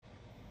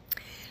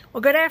Well,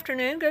 good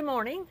afternoon, good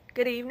morning,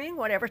 good evening,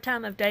 whatever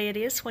time of day it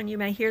is when you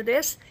may hear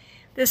this.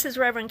 This is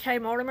Reverend Kay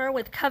Mortimer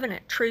with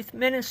Covenant Truth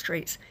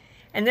Ministries,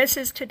 and this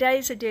is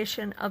today's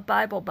edition of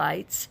Bible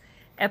Bites,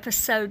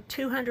 episode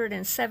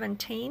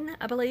 217,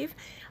 I believe.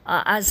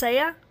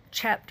 Isaiah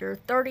chapter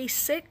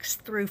 36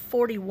 through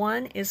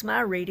 41 is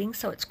my reading,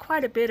 so it's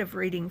quite a bit of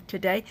reading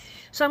today.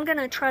 So I'm going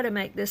to try to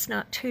make this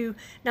not too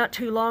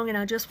long, and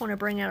I just want to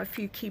bring out a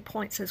few key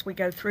points as we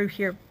go through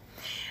here.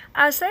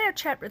 Isaiah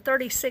chapter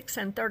 36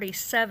 and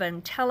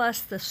 37 tell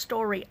us the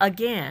story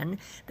again.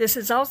 This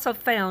is also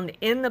found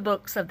in the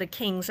books of the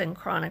Kings and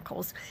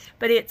Chronicles,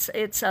 but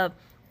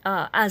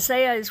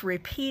Isaiah is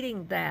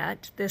repeating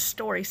this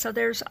story. So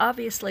there's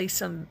obviously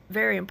some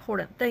very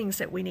important things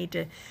that we need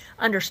to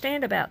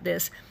understand about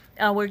this.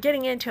 We're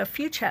getting into a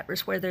few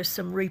chapters where there's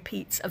some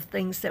repeats of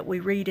things that we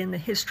read in the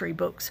history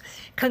books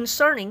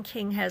concerning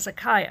King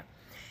Hezekiah.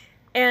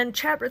 And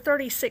chapter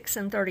 36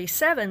 and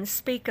 37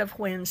 speak of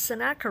when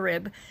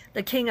Sennacherib,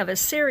 the king of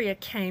Assyria,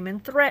 came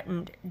and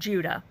threatened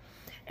Judah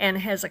and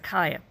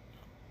Hezekiah.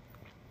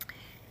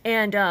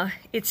 And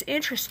it's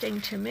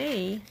interesting to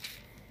me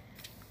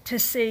to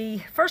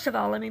see, first of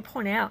all, let me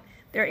point out,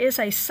 there is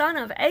a son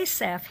of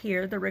Asaph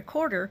here, the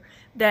recorder,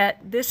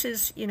 that this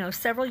is,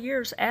 several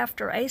years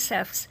after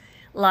Asaph's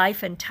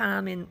life and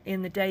time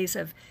in the days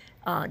of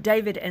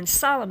David and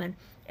Solomon.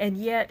 And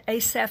yet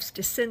Asaph's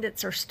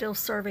descendants are still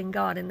serving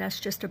God, and that's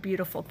just a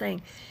beautiful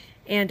thing.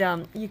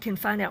 And you can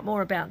find out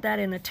more about that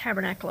in the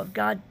Tabernacle of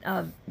God,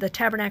 the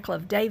Tabernacle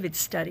of David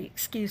study,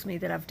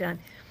 that I've done.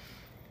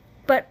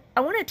 But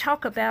I want to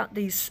talk about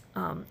these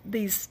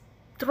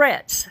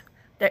threats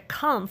that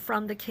come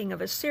from the king of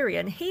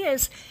Assyria, and he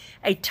is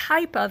a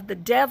type of the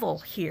devil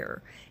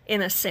here,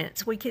 in a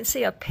sense. We can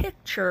see a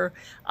picture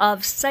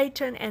of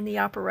Satan and the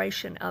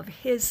operation of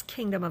his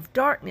kingdom of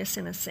darkness,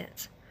 in a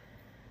sense.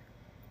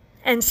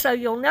 And so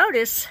you'll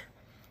notice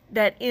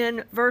that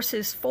in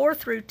verses 4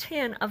 through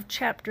 10 of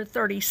chapter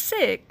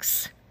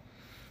 36,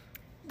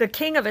 the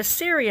king of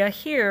Assyria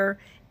here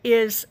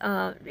is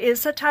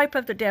a type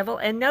of the devil,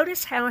 and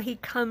notice how he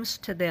comes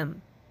to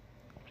them.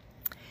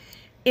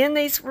 In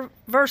these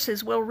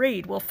verses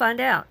we'll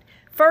find out.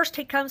 First,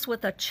 he comes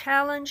with a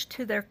challenge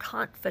to their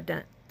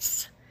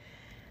confidence,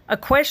 a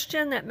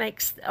question that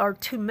makes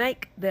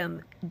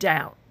them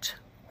doubt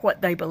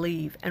what they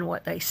believe and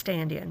what they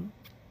stand in.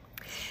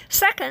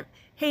 Second,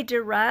 he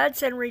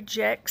derides and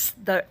rejects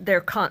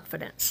their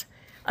confidence,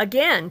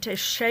 again, to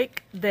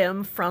shake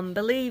them from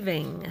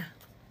believing.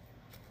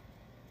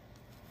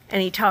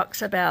 And he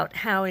talks about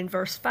how in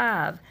verse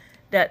 5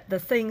 that the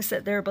things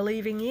that they're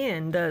believing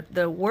in,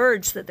 the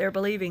words that they're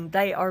believing,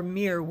 they are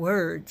mere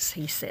words,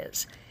 he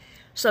says.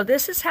 So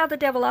this is how the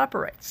devil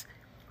operates.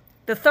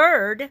 The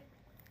third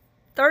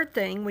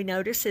thing we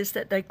notice is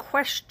that they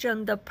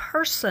question the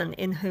person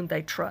in whom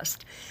they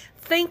trust,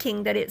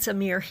 thinking that it's a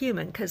mere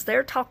human, because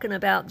they're talking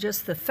about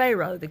just the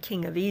Pharaoh, the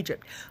king of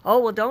Egypt. Oh,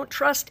 well, don't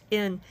trust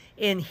in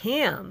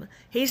him.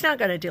 He's not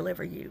going to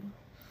deliver you.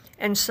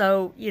 And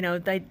so,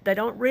 they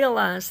don't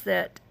realize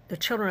that the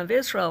children of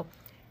Israel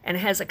and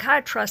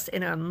Hezekiah trust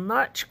in a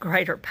much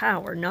greater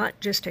power, not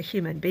just a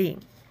human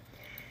being.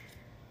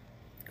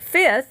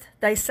 Fifth,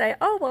 they say,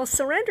 oh, well,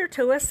 surrender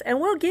to us and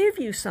we'll give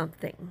you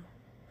something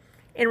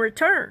in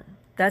return.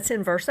 That's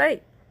in verse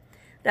 8.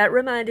 That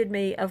reminded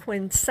me of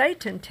when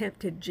Satan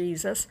tempted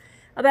Jesus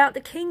about the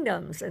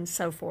kingdoms and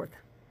so forth.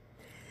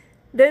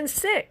 Then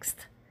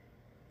sixth,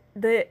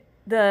 the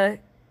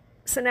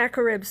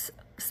Sennacherib's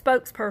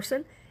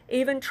spokesperson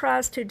even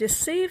tries to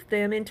deceive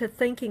them into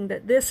thinking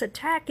that this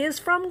attack is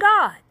from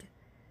God.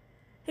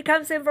 He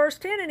comes in verse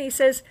 10 and he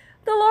says,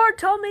 the Lord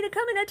told me to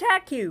come and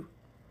attack you.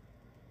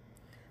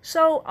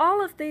 So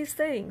all of these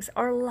things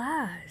are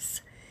lies.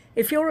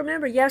 If you'll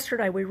remember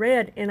yesterday, we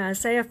read in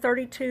Isaiah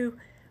 32,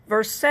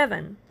 verse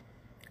 7,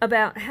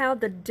 about how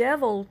the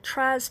devil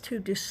tries to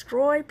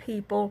destroy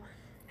people.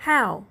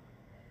 How?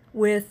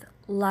 With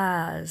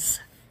lies,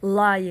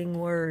 lying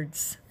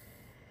words.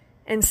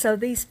 And so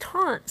these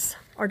taunts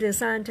are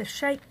designed to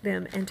shake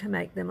them and to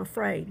make them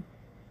afraid.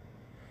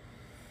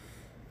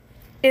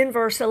 In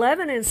verse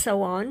 11 and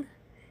so on,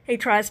 he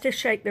tries to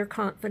shake their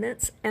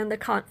confidence and the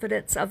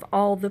confidence of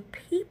all the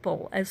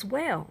people as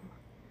well.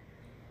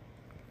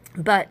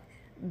 But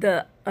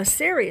the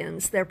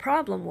Assyrians, their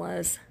problem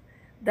was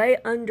they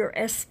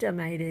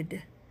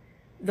underestimated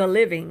the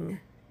living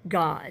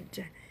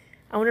God.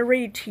 I want to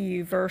read to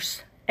you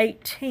verse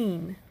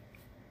 18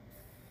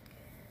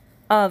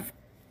 of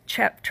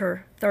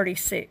chapter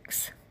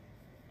 36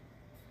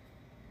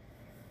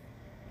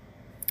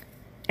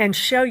 and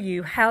show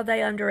you how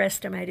they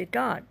underestimated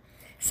God.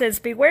 It says,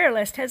 beware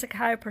lest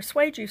Hezekiah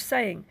persuade you,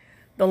 saying,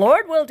 the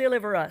Lord will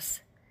deliver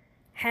us.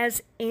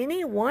 Has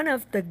any one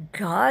of the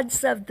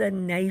gods of the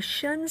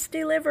nations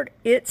delivered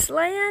its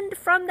land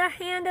from the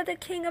hand of the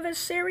king of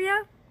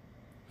Assyria?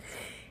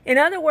 In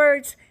other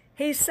words,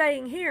 he's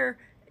saying here,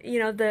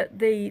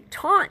 the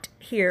taunt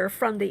here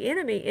from the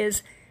enemy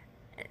is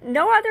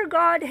no other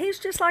God. He's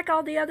just like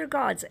all the other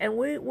gods, and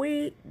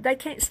they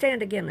can't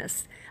stand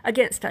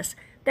against us.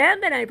 They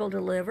haven't been able to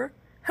deliver.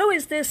 Who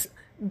is this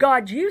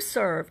God you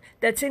serve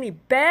that's any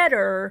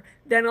better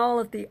than all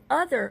of the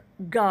other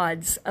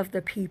gods of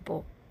the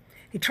people?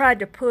 He tried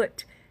to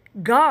put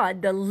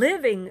God, the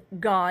living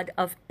God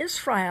of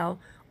Israel,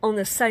 on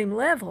the same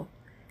level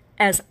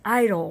as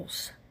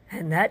idols,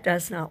 and that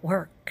does not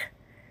work.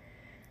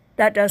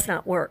 That does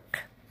not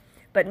work.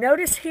 But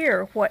notice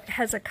here what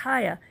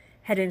Hezekiah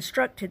had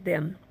instructed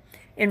them.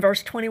 In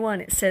verse 21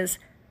 it says,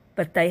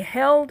 "But they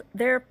held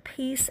their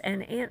peace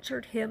and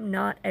answered him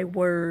not a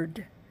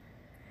word.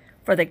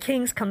 For the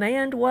king's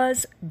command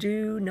was,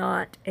 do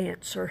not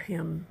answer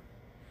him."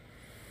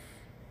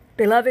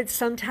 Beloved,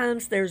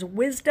 sometimes there's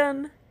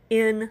wisdom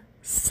in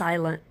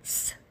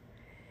silence,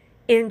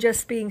 in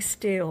just being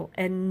still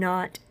and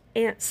not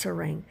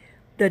answering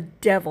the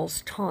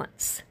devil's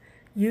taunts.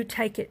 You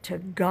take it to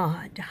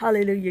God.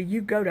 Hallelujah.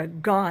 You go to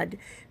God.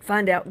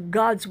 Find out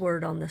God's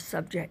word on the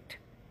subject.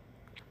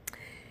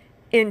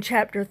 In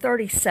chapter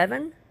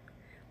 37,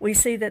 we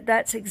see that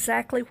that's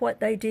exactly what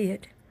they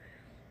did.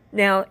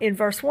 Now, in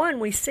verse 1,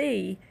 we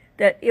see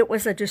that it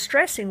was a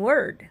distressing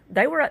word.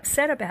 They were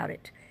upset about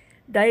it.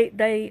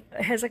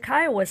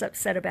 Hezekiah was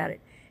upset about it.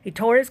 He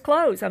tore his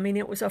clothes. I mean,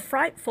 it was a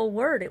frightful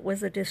word. It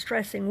was a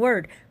distressing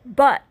word.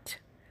 But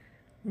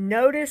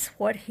notice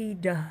what he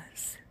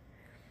does.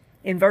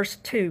 In verse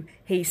 2,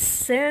 he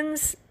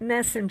sends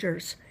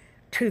messengers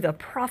to the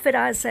prophet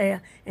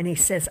Isaiah, and he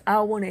says,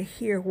 I want to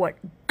hear what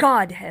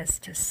God has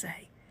to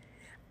say.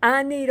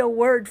 I need a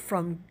word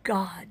from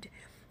God.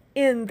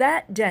 In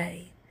that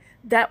day,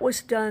 that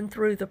was done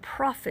through the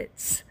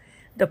prophets.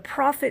 The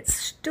prophets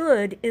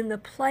stood in the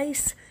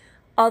place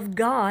of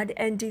God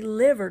and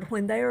delivered.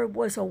 When there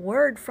was a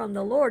word from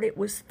the Lord, it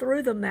was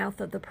through the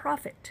mouth of the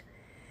prophet.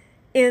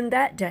 In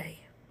that day.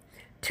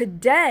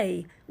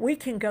 Today, we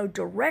can go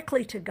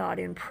directly to God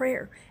in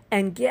prayer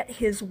and get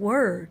His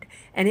word,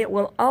 and it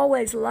will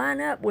always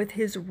line up with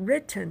His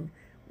written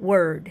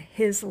word,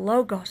 His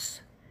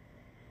logos.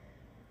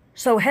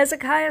 So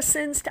Hezekiah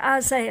sends to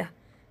Isaiah,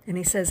 and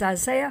he says,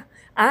 Isaiah,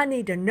 I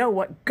need to know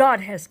what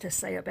God has to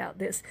say about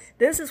this.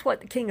 This is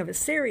what the king of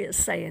Assyria is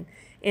saying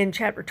in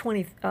chapter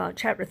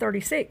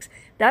 36.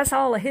 That's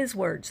all of his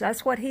words.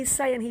 That's what he's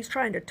saying. He's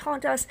trying to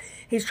taunt us.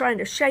 He's trying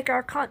to shake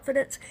our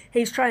confidence.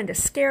 He's trying to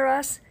scare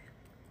us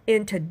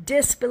into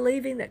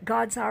disbelieving that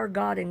God's our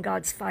God and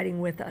God's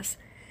fighting with us.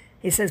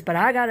 He says, but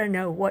I got to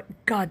know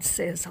what God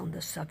says on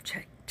the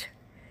subject.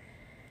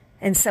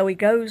 And so he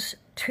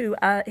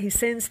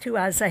sends to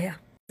Isaiah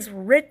his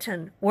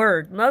written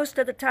word. Most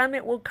of the time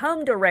it will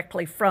come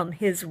directly from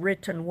his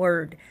written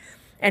word,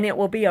 and it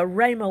will be a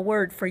rhema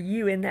word for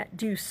you in that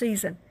due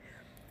season.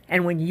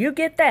 And when you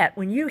get that,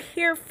 when you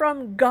hear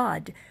from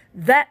God,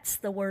 that's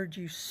the word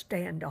you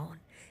stand on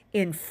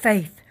in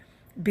faith,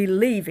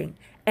 believing,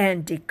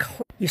 and declare.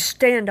 You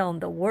stand on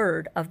the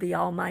word of the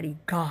Almighty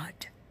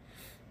God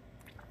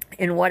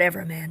in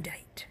whatever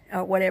mandate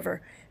or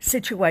whatever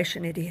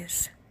situation it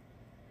is.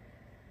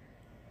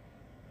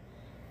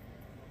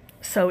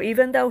 So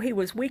even though he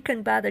was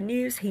weakened by the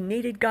news, he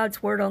needed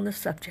God's word on the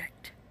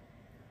subject.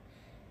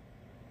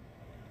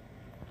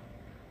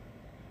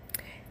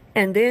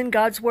 And then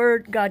God's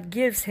word, God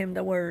gives him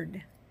the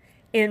word.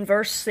 In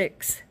verse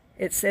 6,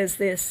 it says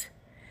this,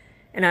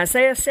 and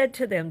Isaiah said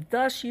to them,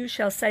 thus you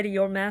shall say to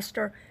your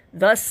master,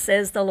 thus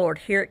says the Lord.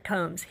 Here it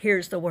comes.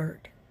 Here's the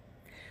word.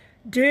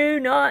 Do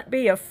not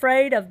be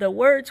afraid of the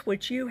words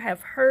which you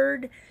have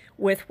heard,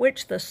 with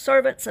which the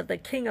servants of the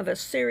king of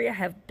Assyria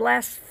have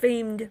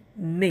blasphemed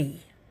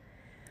me.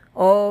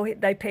 Oh,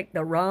 they picked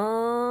the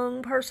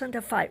wrong person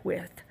to fight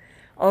with.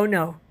 Oh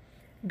no,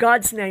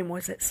 God's name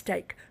was at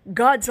stake.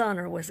 God's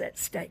honor was at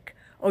stake.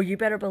 Oh, you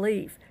better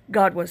believe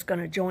God was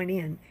going to join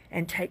in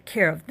and take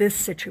care of this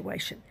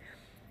situation.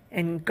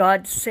 And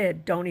God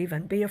said, don't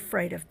even be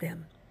afraid of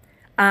them.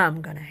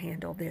 I'm going to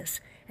handle this.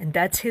 And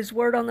that's His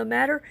word on the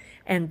matter,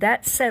 and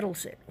that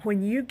settles it.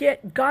 When you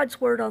get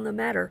God's word on the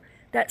matter,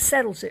 that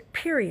settles it,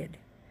 period.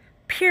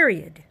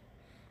 Period.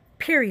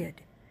 Period.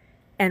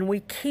 And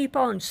we keep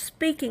on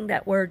speaking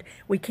that word.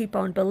 We keep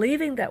on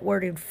believing that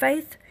word in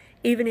faith,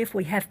 even if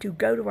we have to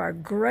go to our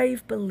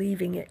grave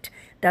believing it.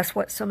 That's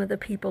what some of the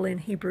people in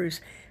Hebrews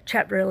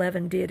chapter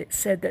 11 did. It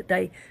said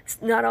that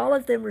not all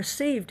of them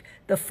received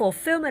the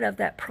fulfillment of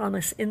that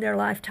promise in their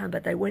lifetime,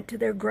 but they went to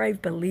their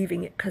grave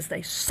believing it because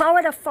they saw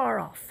it afar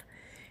off.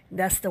 And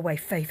that's the way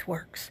faith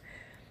works.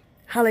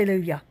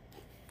 Hallelujah.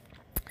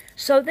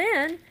 So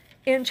then,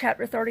 in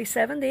chapter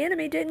 37, the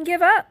enemy didn't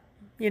give up.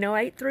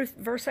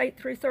 Verse 8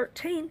 through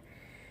 13,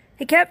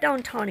 he kept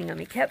on taunting them.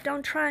 He kept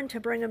on trying to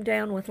bring them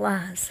down with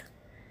lies.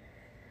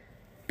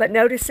 But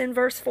notice in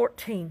verse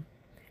 14,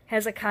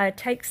 Hezekiah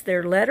takes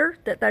their letter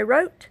that they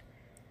wrote,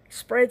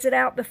 spreads it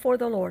out before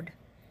the Lord,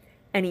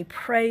 and he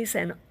prays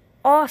an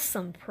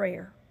awesome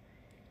prayer.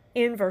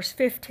 In verse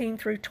 15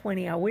 through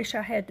 20, I wish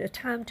I had the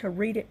time to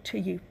read it to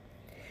you.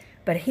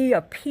 But he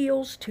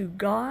appeals to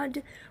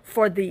God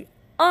for the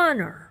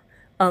honor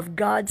of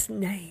God's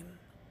name.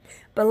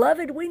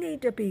 Beloved, we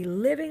need to be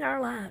living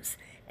our lives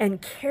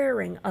and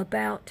caring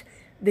about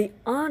the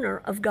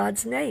honor of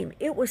God's name.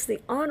 It was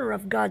the honor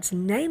of God's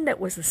name that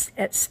was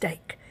at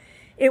stake.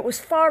 It was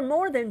far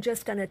more than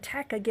just an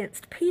attack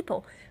against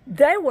people.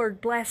 They were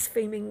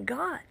blaspheming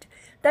God.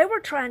 They were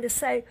trying to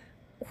say,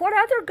 what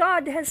other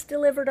God has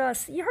delivered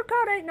us? Your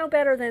God ain't no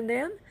better than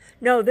them.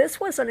 No, this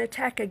was an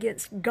attack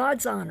against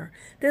God's honor.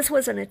 This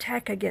was an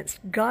attack against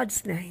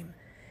God's name.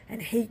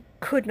 And he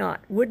would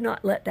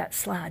not let that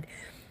slide.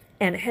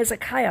 And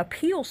Hezekiah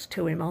appeals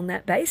to him on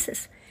that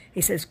basis.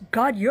 He says,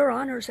 God, your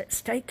honor's at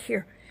stake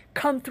here.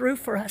 Come through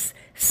for us.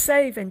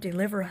 Save and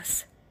deliver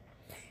us.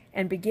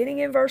 And beginning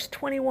in verse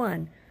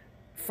 21,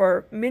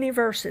 for many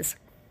verses,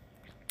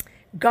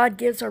 God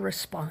gives a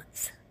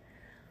response,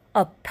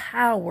 a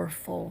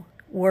powerful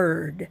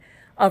word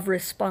of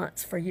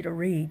response for you to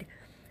read.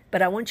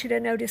 But I want you to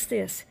notice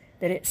this,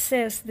 that it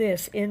says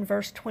this in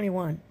verse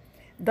 21.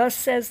 Thus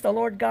says the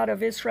Lord God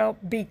of Israel,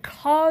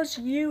 because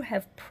you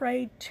have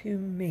prayed to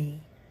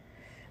me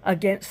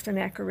against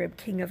Sennacherib,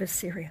 king of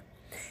Assyria.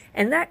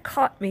 And that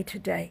caught me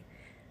today,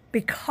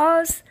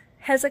 because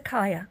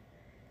Hezekiah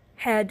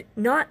had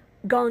not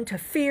gone to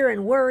fear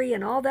and worry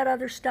and all that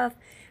other stuff,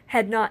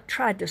 had not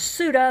tried to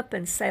suit up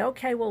and say,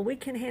 okay, well, we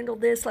can handle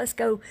this. Let's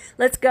go,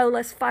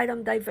 let's fight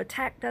them. They've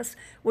attacked us.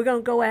 We're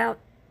going to go out.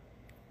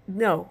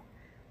 No,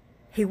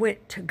 he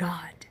went to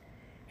God.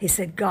 He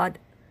said, God,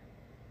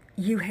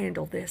 you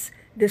handle this.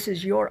 This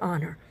is your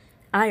honor.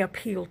 I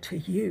appeal to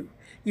you.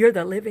 You're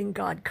the living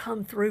God.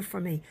 Come through for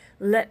me.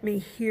 Let me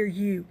hear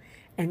you.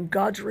 And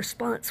God's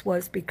response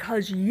was,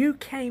 because you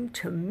came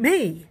to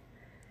me,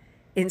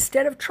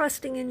 instead of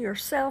trusting in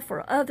yourself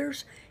or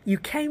others, you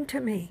came to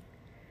me,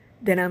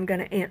 then I'm going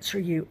to answer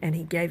you. And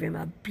he gave him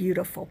a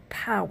beautiful,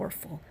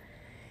 powerful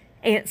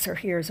answer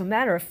here. As a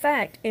matter of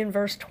fact, in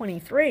verse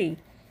 23,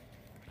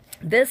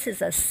 this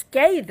is a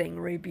scathing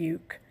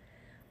rebuke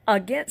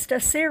against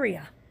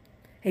Assyria.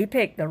 He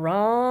picked the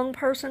wrong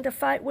person to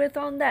fight with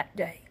on that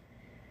day.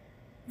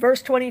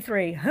 Verse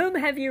 23, whom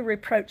have you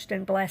reproached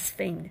and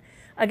blasphemed?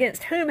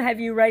 Against whom have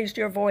you raised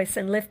your voice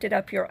and lifted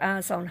up your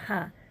eyes on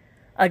high?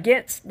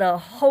 Against the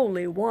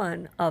Holy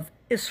One of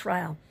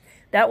Israel.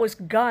 That was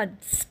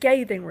God's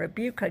scathing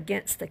rebuke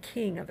against the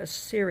king of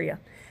Assyria.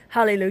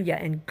 Hallelujah.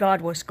 And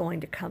God was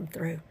going to come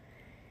through.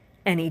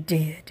 And he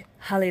did.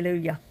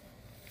 Hallelujah.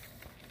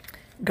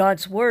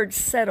 God's word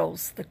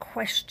settles the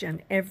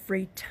question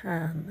every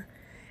time.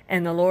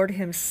 And the Lord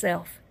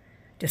himself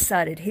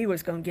decided he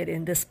was going to get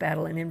in this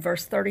battle. And in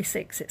verse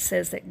 36, it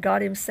says that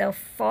God himself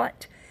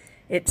fought.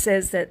 It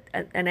says that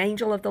an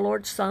angel of the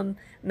Lord, some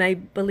may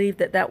believe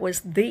that that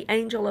was the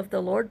angel of the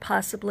Lord,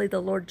 possibly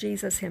the Lord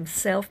Jesus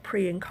himself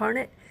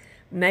pre-incarnate.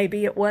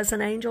 Maybe it was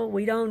an angel,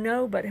 we don't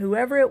know, but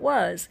whoever it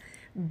was,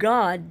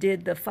 God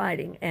did the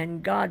fighting,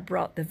 and God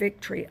brought the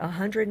victory.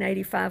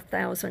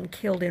 185,000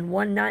 killed in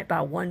one night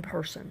by one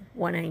person,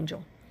 one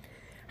angel.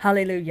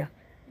 Hallelujah.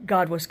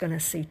 God was going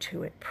to see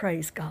to it.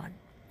 Praise God.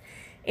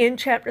 In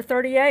chapter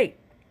 38,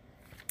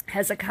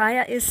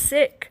 Hezekiah is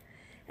sick,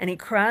 and he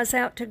cries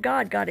out to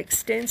God. God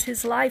extends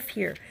his life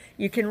here.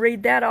 You can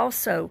read that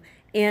also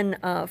in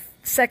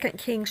 2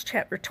 Kings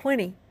chapter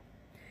 20.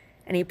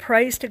 And he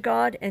prays to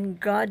God, and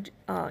God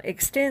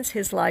extends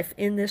his life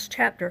in this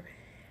chapter.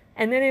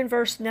 And then in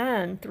verse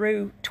 9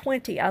 through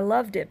 20, I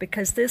loved it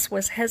because this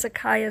was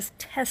Hezekiah's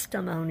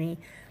testimony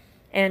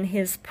and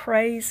his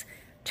praise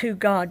to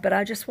God. But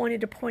I just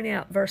wanted to point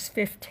out verse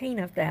 15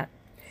 of that.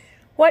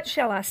 What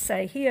shall I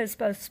say? He has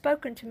both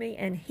spoken to me,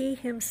 and he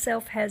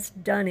himself has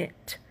done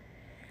it.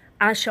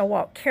 I shall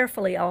walk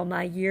carefully all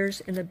my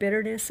years in the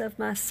bitterness of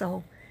my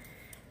soul.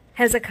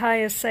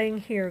 Hezekiah is saying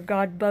here,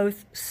 God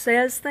both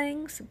says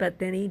things, but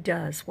then he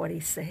does what he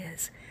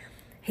says.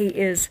 He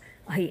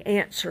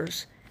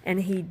answers,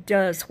 and he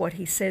does what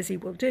he says he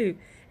will do.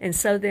 And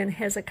so then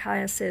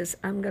Hezekiah says,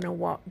 I'm going to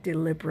walk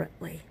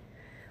deliberately.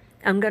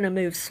 I'm going to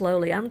move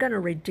slowly. I'm going to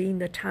redeem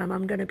the time.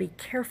 I'm going to be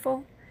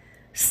careful,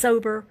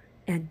 sober,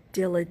 and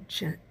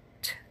diligent.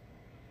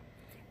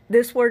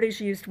 This word is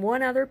used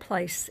one other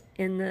place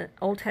in the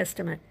Old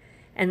Testament,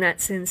 and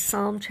that's in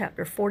Psalm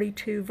chapter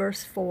 42,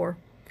 verse 4.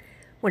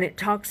 When it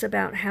talks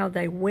about how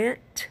they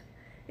went,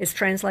 it's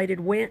translated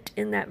went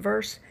in that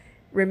verse,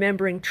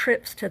 remembering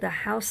trips to the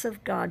house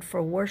of God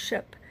for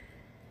worship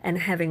and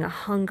having a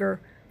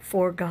hunger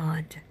for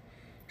God.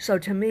 So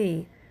to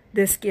me,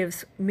 this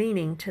gives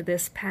meaning to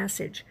this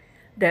passage,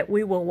 that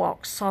we will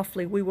walk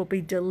softly. We will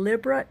be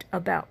deliberate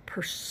about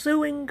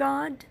pursuing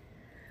God,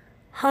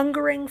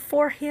 hungering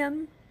for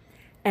him,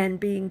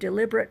 and being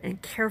deliberate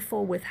and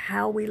careful with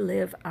how we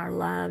live our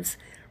lives,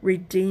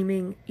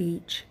 redeeming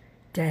each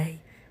day.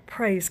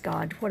 Praise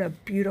God. What a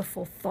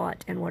beautiful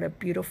thought and what a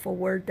beautiful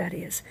word that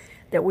is,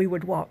 that we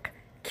would walk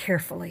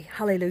carefully.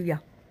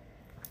 Hallelujah.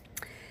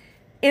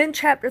 In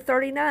chapter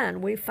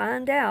 39, we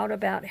find out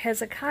about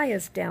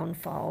Hezekiah's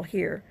downfall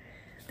here.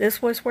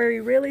 This was where he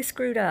really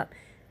screwed up.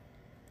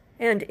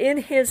 And in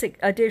his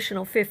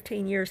additional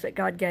 15 years that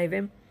God gave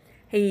him,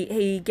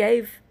 he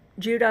gave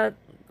Judah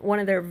one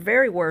of their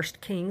very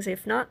worst kings,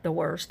 if not the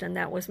worst, and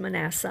that was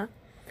Manasseh.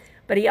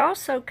 But he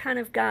also kind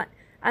of got,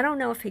 I don't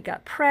know if he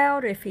got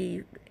proud, if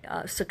he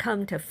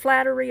succumb to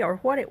flattery or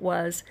what it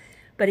was,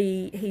 but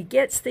he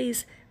gets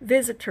these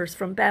visitors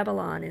from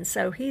Babylon, and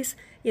so he's,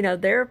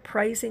 they're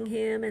praising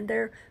him and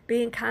they're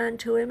being kind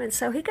to him, and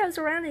so he goes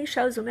around and he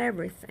shows them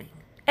everything.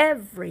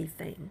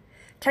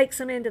 Takes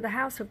them into the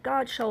house of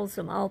God, shows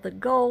them all the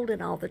gold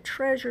and all the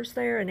treasures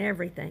there and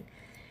everything.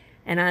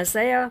 And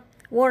Isaiah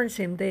warns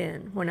him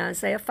then. When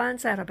Isaiah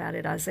finds out about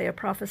it, Isaiah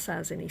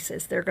prophesies and he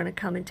says, they're going to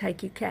come and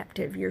take you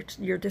captive,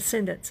 your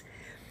descendants.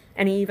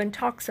 And he even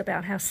talks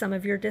about how some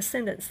of your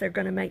descendants, they're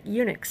going to make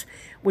eunuchs.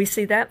 We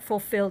see that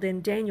fulfilled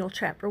in Daniel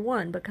chapter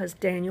 1, because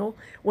Daniel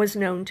was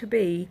known to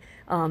be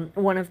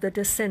one of the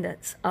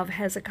descendants of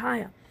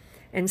Hezekiah.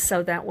 And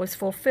so that was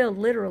fulfilled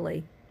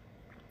literally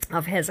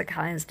of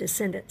Hezekiah's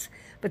descendants.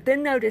 But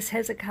then notice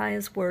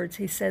Hezekiah's words.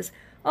 He says,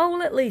 oh,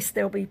 well, at least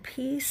there'll be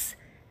peace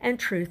and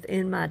truth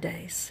in my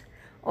days.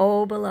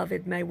 Oh,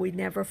 beloved, may we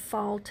never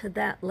fall to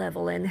that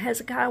level. And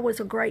Hezekiah was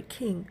a great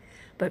king,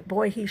 but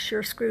boy, he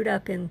sure screwed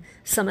up in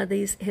some of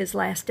his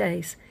last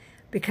days,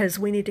 because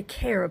we need to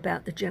care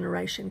about the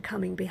generation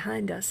coming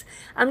behind us.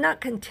 I'm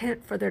not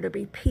content for there to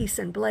be peace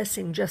and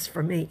blessing just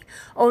for me.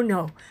 Oh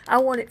no, I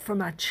want it for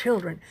my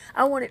children.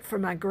 I want it for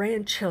my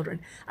grandchildren.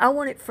 I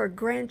want it for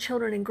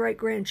grandchildren and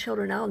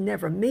great-grandchildren I'll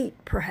never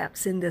meet,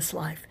 perhaps, in this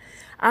life.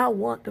 I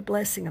want the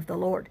blessing of the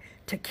Lord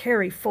to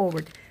carry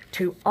forward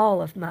to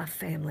all of my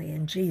family.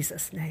 In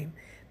Jesus' name,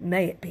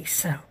 may it be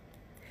so.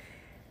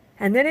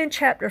 And then in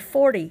chapter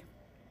 40,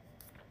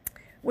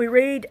 we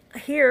read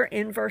here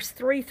in verse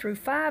 3 through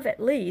 5 at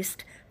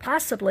least,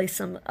 possibly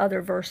some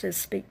other verses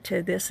speak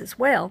to this as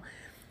well,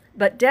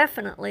 but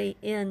definitely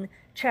in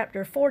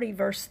chapter 40,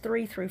 verse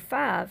 3 through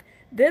 5,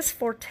 this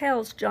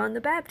foretells John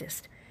the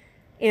Baptist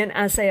in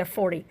Isaiah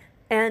 40.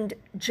 And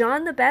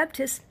John the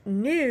Baptist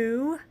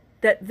knew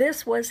that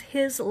this was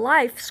his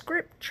life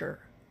scripture.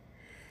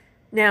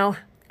 Now,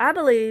 I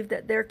believe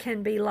that there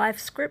can be life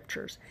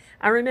scriptures.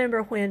 I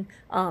remember when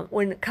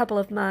a couple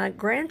of my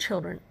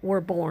grandchildren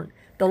were born,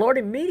 the Lord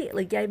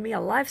immediately gave me a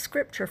life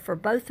scripture for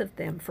both of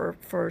them,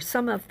 for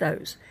some of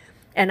those.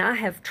 And I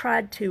have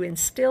tried to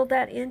instill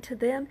that into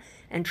them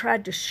and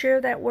tried to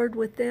share that word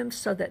with them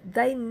so that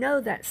they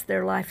know that's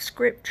their life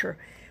scripture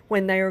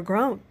when they are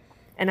grown.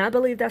 And I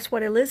believe that's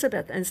what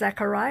Elizabeth and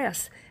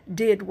Zacharias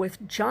did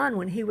with John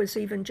when he was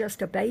even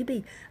just a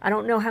baby. I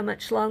don't know how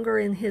much longer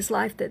in his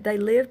life that they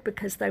lived,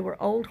 because they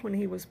were old when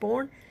he was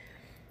born.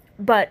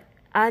 But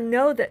I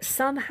know that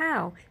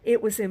somehow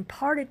it was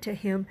imparted to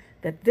him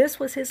that this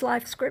was his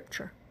life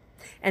scripture.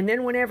 And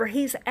then whenever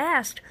he's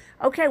asked,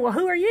 okay, well,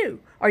 who are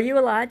you? Are you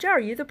Elijah? Are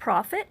you the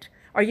prophet?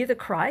 Are you the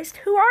Christ?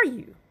 Who are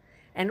you?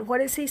 And what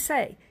does he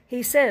say?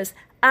 He says,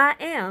 I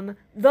am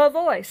the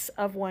voice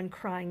of one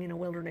crying in a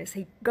wilderness.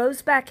 He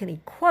goes back and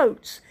he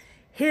quotes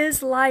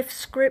his life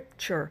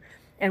scripture.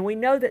 And we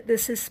know that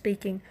this is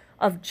speaking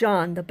of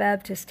John the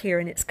Baptist here,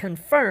 and it's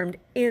confirmed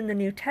in the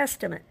New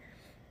Testament.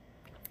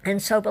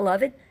 And so,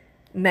 beloved,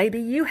 maybe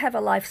you have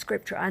a life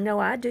scripture. I know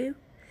I do.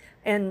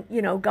 And,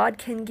 God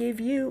can give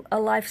you a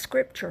life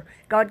scripture.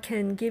 God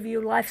can give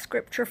you life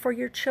scripture for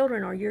your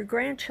children or your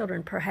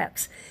grandchildren,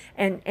 perhaps,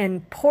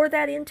 and pour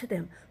that into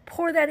them.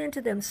 Pour that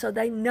into them so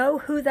they know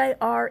who they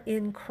are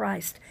in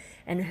Christ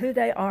and who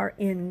they are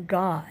in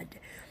God.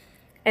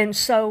 And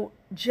so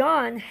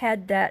John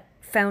had that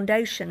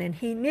foundation, and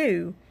he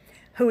knew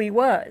who he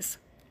was.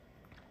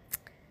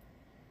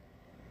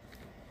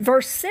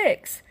 Verse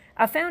 6,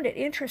 I found it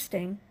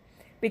interesting,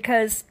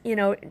 because,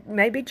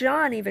 maybe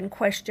John even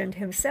questioned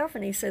himself,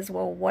 and he says,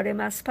 well, what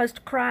am I supposed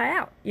to cry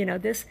out?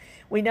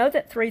 We know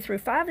that 3 through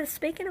 5 is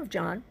speaking of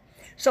John.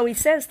 So he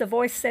says, the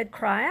voice said,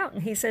 cry out.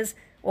 And he says,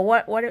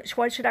 well,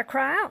 what should I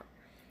cry out?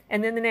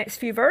 And then the next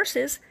few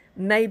verses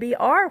maybe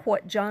are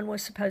what John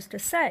was supposed to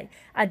say.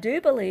 I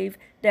do believe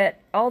that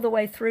all the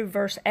way through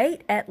verse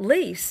 8, at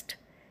least,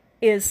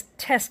 is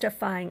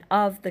testifying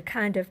of the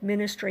kind of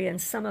ministry and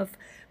some of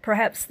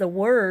perhaps the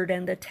word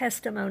and the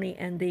testimony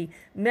and the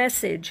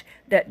message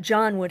that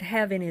John would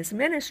have in his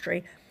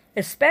ministry,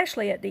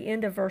 especially at the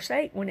end of verse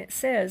 8 when it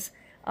says,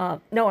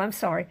 but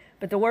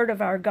the word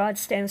of our God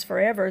stands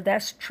forever.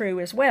 That's true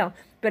as well.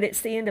 But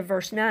it's the end of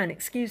verse 9,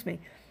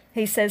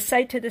 He says,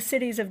 say to the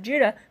cities of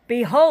Judah,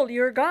 behold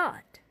your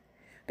God.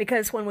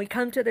 Because when we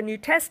come to the New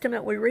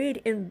Testament, we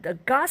read in the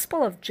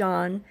Gospel of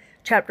John,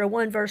 chapter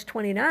 1, verse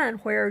 29,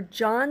 where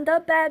John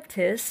the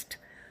Baptist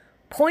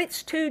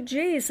points to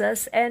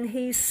Jesus and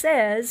he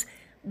says,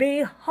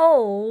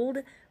 behold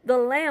the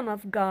Lamb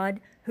of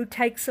God who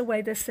takes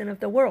away the sin of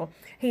the world.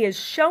 He is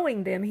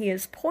showing them, he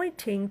is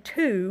pointing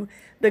to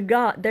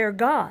their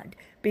God.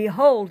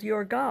 Behold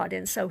your God.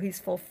 And so he's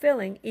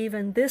fulfilling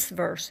even this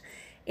verse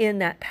in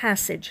that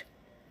passage.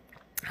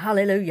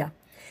 Hallelujah.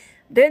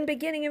 Then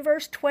beginning in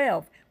verse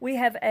 12, we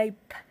have a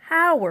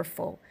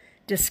powerful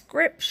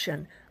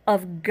description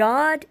of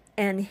God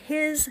and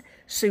his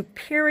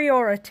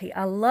superiority.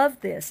 I love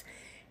this.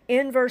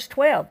 In verse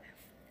 12,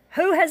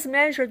 who has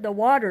measured the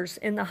waters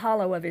in the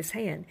hollow of his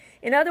hand?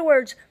 In other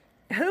words,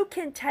 who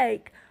can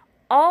take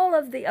all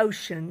of the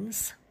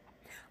oceans,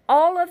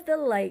 all of the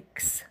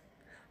lakes,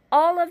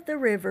 all of the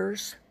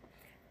rivers,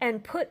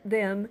 and put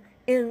them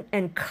in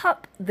and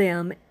cup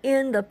them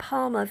in the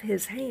palm of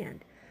his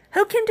hand.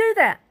 Who can do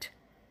that?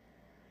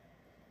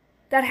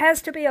 That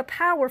has to be a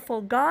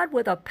powerful God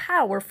with a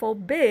powerful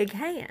big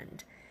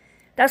hand.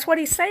 That's what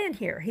he's saying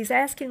here. He's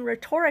asking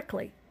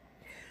rhetorically.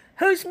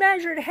 Who's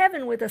measured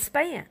heaven with a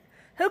span?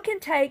 Who can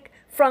take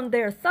from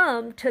their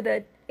thumb to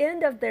the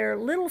end of their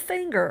little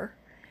finger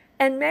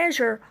and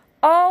measure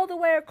all the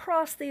way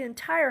across the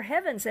entire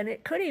heavens? And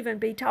it could even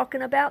be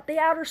talking about the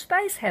outer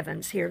space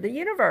heavens here, the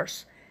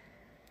universe.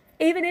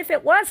 Even if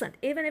it wasn't,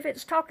 even if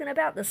it's talking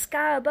about the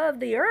sky above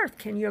the earth,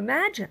 can you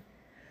imagine?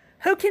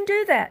 Who can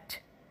do that?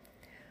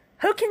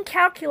 Who can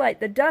calculate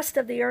the dust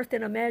of the earth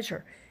in a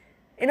measure?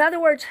 In other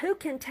words, who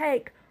can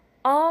take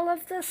all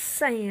of the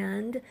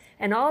sand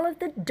and all of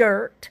the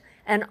dirt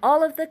and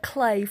all of the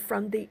clay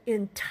from the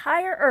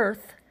entire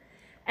earth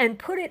and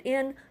put it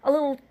in a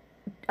little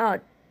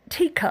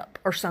teacup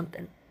or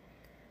something?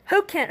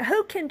 Who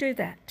can do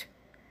that?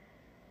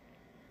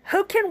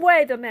 Who can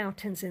weigh the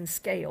mountains in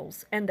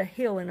scales and the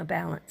hill in a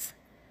balance?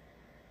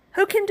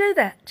 Who can do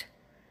that?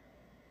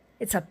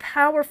 It's a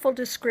powerful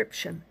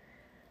description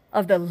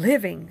of the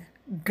living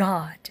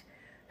God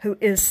who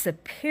is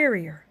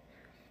superior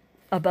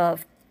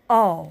above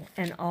all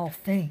and all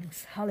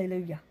things.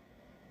 Hallelujah.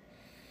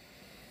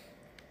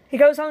 He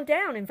goes on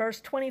down in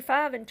verse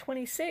 25 and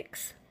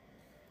 26.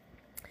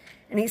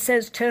 And he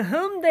says, to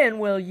whom then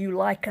will you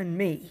liken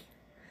me?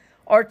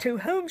 Or to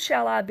whom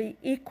shall I be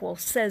equal,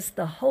 says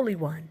the Holy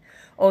One.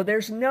 Oh,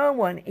 there's no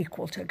one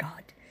equal to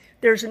God.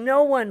 There's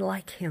no one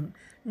like him.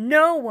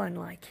 No one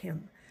like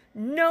him.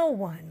 No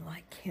one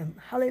like him.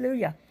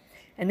 Hallelujah.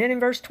 And then in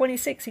verse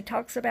 26, he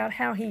talks about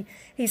how he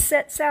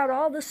sets out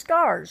all the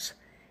stars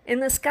in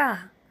the sky,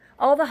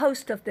 all the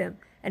host of them,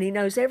 and he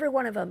knows every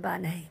one of them by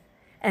name.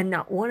 And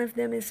not one of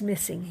them is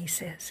missing, he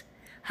says.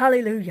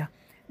 Hallelujah.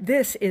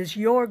 This is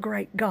your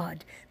great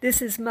God.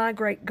 This is my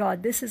great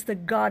God. This is the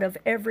God of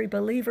every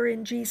believer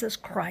in Jesus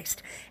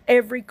Christ,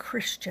 every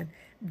Christian.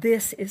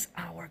 This is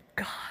our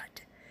God.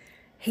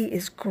 He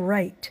is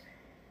great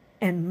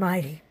and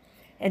mighty.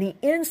 And he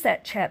ends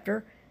that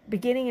chapter,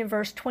 beginning in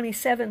verse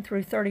 27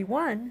 through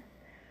 31,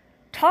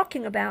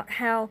 talking about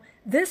how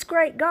this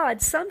great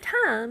God,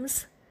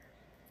 sometimes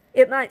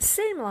it might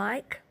seem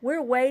like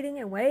we're waiting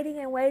and waiting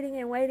and waiting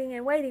and waiting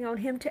and waiting on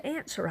him to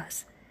answer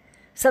us.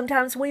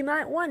 Sometimes we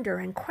might wonder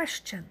and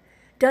question,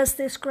 does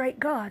this great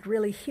God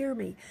really hear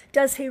me?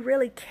 Does he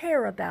really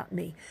care about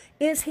me?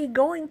 Is he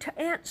going to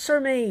answer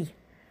me?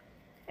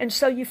 And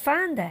so you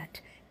find that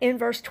in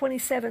verse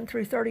 27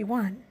 through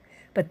 31.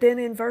 But then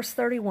in verse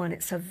 31,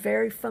 it's a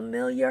very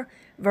familiar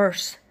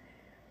verse.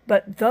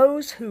 But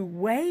those who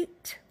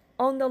wait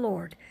on the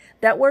Lord,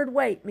 that word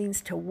wait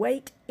means to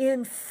wait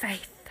in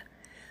faith,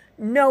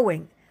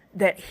 knowing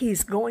that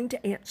he's going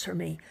to answer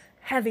me,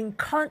 having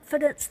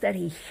confidence that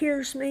he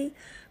hears me,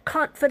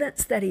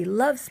 confidence that he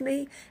loves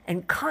me,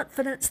 and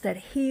confidence that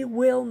he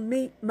will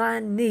meet my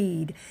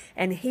need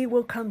and he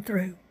will come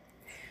through.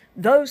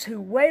 Those who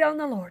wait on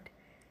the Lord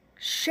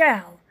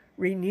shall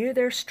renew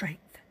their strength.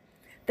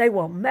 They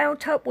will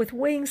mount up with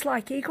wings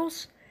like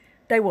eagles.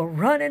 They will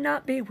run and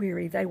not be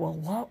weary. They will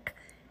walk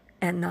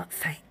and not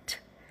faint.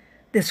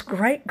 This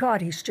great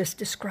God he's just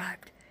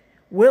described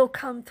will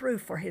come through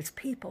for his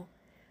people,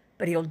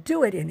 but he'll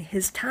do it in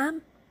his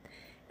time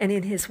and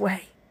in his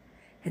way.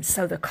 And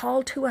so the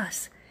call to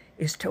us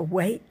is to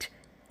wait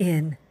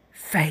in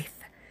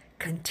faith,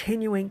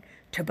 continuing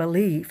to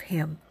believe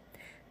him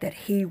that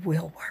he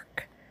will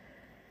work.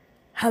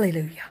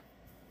 Hallelujah.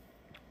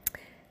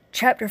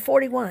 Chapter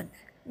 41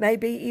 may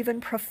be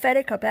even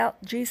prophetic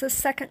about Jesus'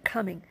 second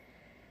coming,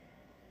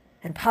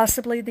 and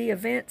possibly the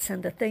events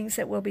and the things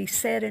that will be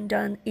said and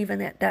done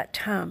even at that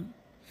time.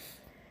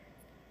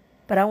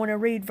 But I want to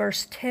read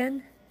verse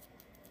 10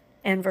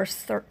 and verse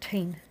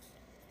 13.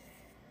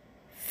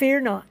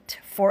 Fear not,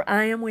 for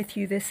I am with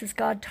you. This is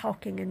God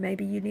talking, and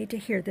maybe you need to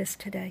hear this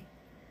today.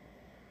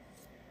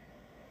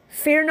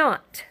 Fear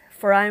not,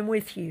 for I am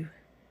with you.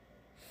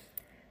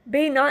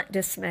 Be not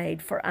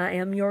dismayed, for I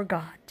am your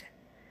God.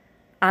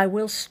 I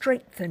will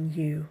strengthen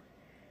you.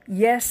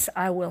 Yes,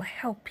 I will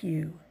help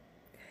you.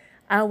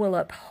 I will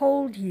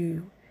uphold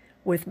you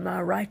with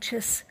my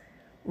righteous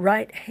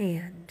right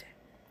hand.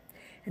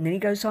 And then he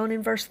goes on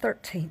in verse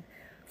 13.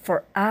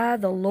 For I,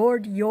 the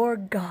Lord your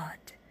God,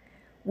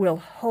 will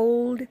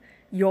hold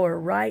your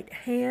right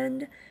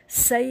hand,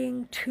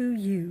 saying to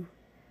you,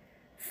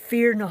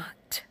 fear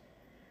not,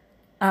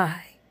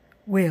 I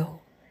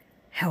will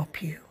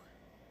help you.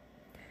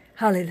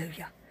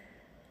 Hallelujah.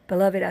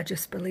 Beloved, I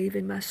just believe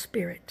in my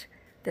spirit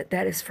that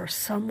that is for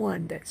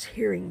someone that's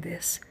hearing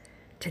this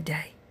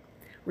today.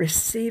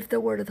 Receive the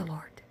word of the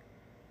Lord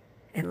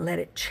and let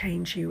it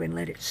change you and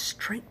let it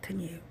strengthen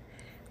you.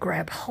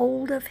 Grab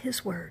hold of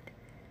his word,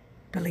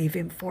 believe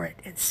him for it,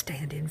 and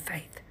stand in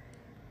faith,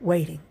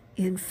 waiting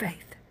in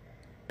faith,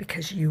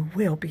 because you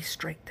will be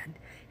strengthened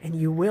and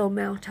you will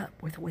mount up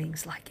with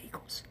wings like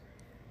eagles.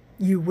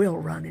 You will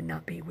run and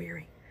not be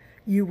weary.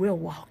 You will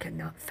walk and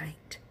not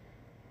faint,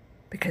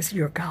 because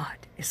your God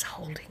is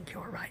holding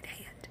your right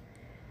hand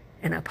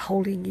and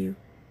upholding you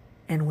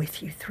and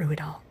with you through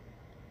it all.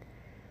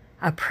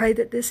 I pray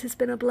that this has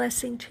been a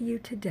blessing to you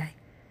today.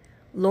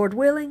 Lord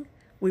willing,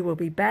 we will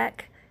be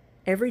back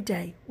every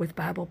day with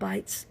Bible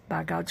Bites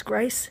by God's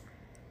grace,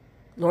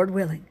 Lord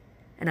willing,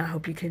 and I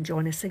hope you can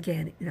join us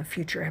again in a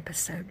future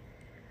episode.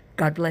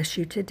 God bless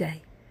you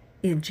today,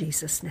 in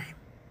Jesus' name.